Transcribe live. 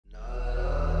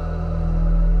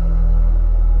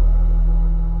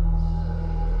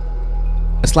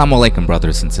As-salaam wa-alaikum,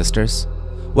 brothers and sisters.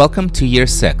 Welcome to Year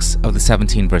 6 of the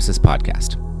 17 Verses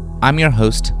podcast. I'm your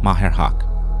host, Maher Haq.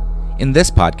 In this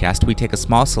podcast, we take a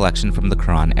small selection from the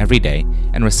Quran every day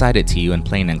and recite it to you in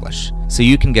plain English, so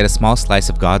you can get a small slice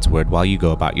of God's Word while you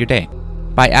go about your day.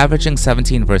 By averaging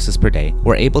 17 verses per day,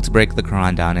 we're able to break the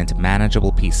Quran down into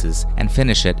manageable pieces and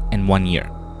finish it in 1 year.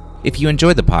 If you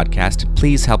enjoy the podcast,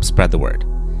 please help spread the word.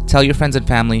 Tell your friends and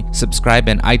family, subscribe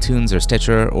in iTunes or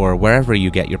Stitcher or wherever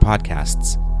you get your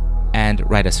podcasts, and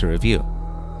write us a review.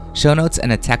 Show notes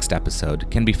and a text episode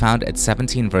can be found at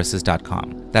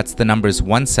 17verses.com. That's the numbers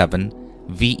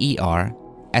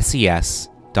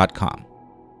 17verses.com.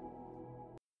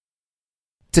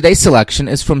 Today's selection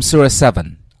is from Surah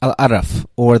 7, Al-Araf,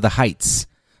 or the Heights,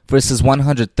 verses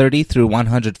 130 through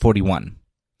 141.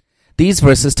 These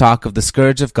verses talk of the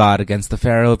scourge of God against the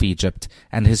Pharaoh of Egypt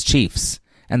and his chiefs,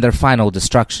 and their final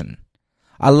destruction.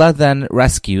 Allah then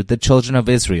rescued the children of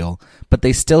Israel, but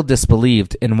they still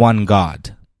disbelieved in one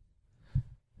God.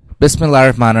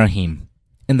 Bismillahir-Rahmanir-Rahim.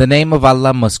 In the name of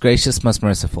Allah, most gracious, most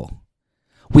merciful.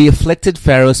 We afflicted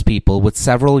Pharaoh's people with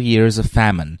several years of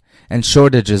famine and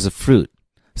shortages of fruit,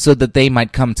 so that they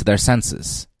might come to their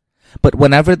senses. But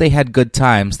whenever they had good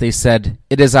times, they said,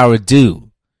 "It is our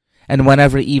due." And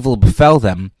whenever evil befell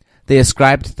them, they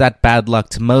ascribed that bad luck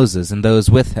to Moses and those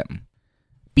with him.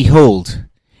 Behold,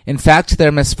 in fact their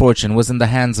misfortune was in the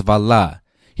hands of Allah,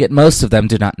 yet most of them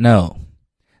do not know.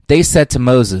 They said to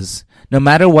Moses, "No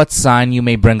matter what sign you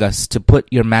may bring us to put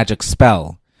your magic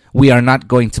spell, we are not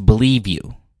going to believe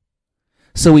you."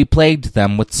 So we plagued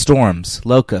them with storms,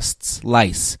 locusts,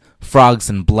 lice, frogs,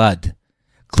 and blood.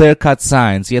 Clear-cut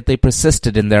signs, yet they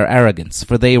persisted in their arrogance,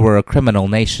 for they were a criminal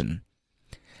nation.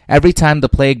 Every time the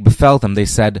plague befell them, they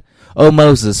said, "O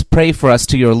Moses, pray for us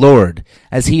to your Lord,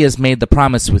 as he has made the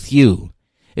promise with you.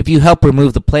 If you help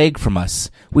remove the plague from us,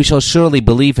 we shall surely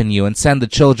believe in you and send the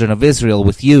children of Israel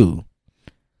with you."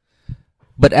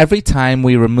 But every time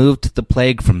we removed the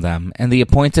plague from them, and the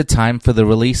appointed time for the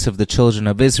release of the children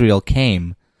of Israel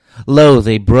came, lo,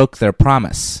 they broke their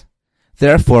promise.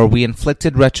 Therefore we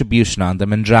inflicted retribution on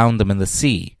them and drowned them in the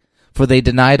sea, for they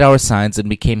denied our signs and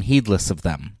became heedless of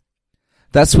them.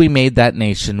 Thus we made that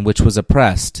nation which was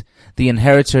oppressed, the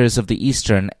inheritors of the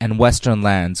eastern and western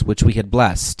lands which we had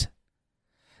blessed.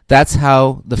 That's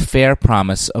how the fair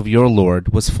promise of your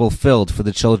Lord was fulfilled for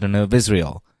the children of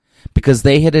Israel, because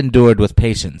they had endured with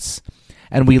patience.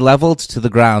 And we leveled to the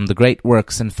ground the great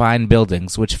works and fine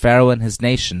buildings which Pharaoh and his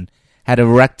nation had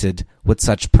erected with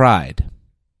such pride.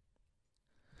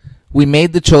 We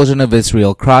made the children of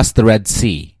Israel cross the Red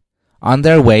Sea. On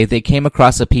their way they came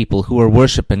across a people who were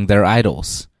worshipping their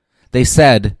idols. They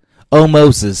said, "O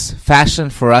Moses,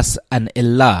 fashion for us an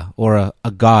ilah, or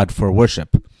a god for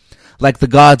worship, like the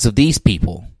gods of these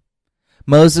people."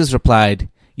 Moses replied,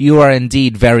 "You are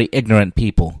indeed very ignorant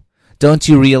people. Don't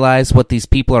you realize what these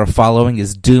people are following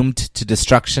is doomed to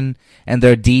destruction, and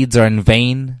their deeds are in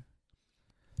vain?"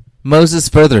 Moses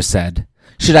further said,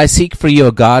 "Should I seek for you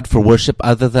a god for worship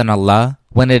other than Allah,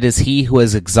 when it is He who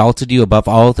has exalted you above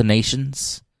all the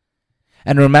nations?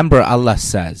 And remember, Allah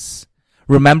says,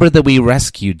 remember that we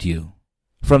rescued you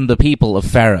from the people of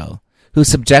Pharaoh, who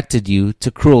subjected you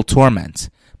to cruel torment,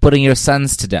 putting your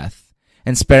sons to death,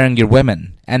 and sparing your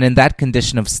women, and in that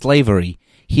condition of slavery,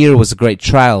 here was a great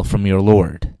trial from your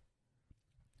Lord."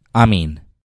 Ameen.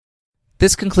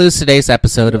 This concludes today's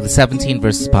episode of the 17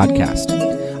 Verses podcast.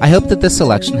 I hope that this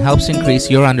selection helps increase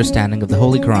your understanding of the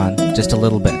Holy Quran just a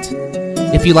little bit.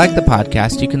 If you like the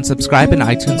podcast, you can subscribe in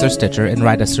iTunes or Stitcher and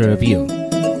write us a review.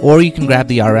 Or you can grab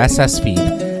the RSS feed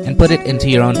and put it into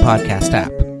your own podcast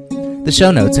app. The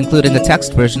show notes, including a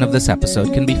text version of this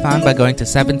episode, can be found by going to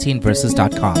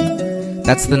 17verses.com.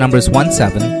 That's the numbers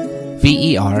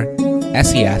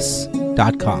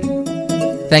 17verses.com.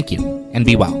 Thank you, and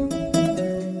be well.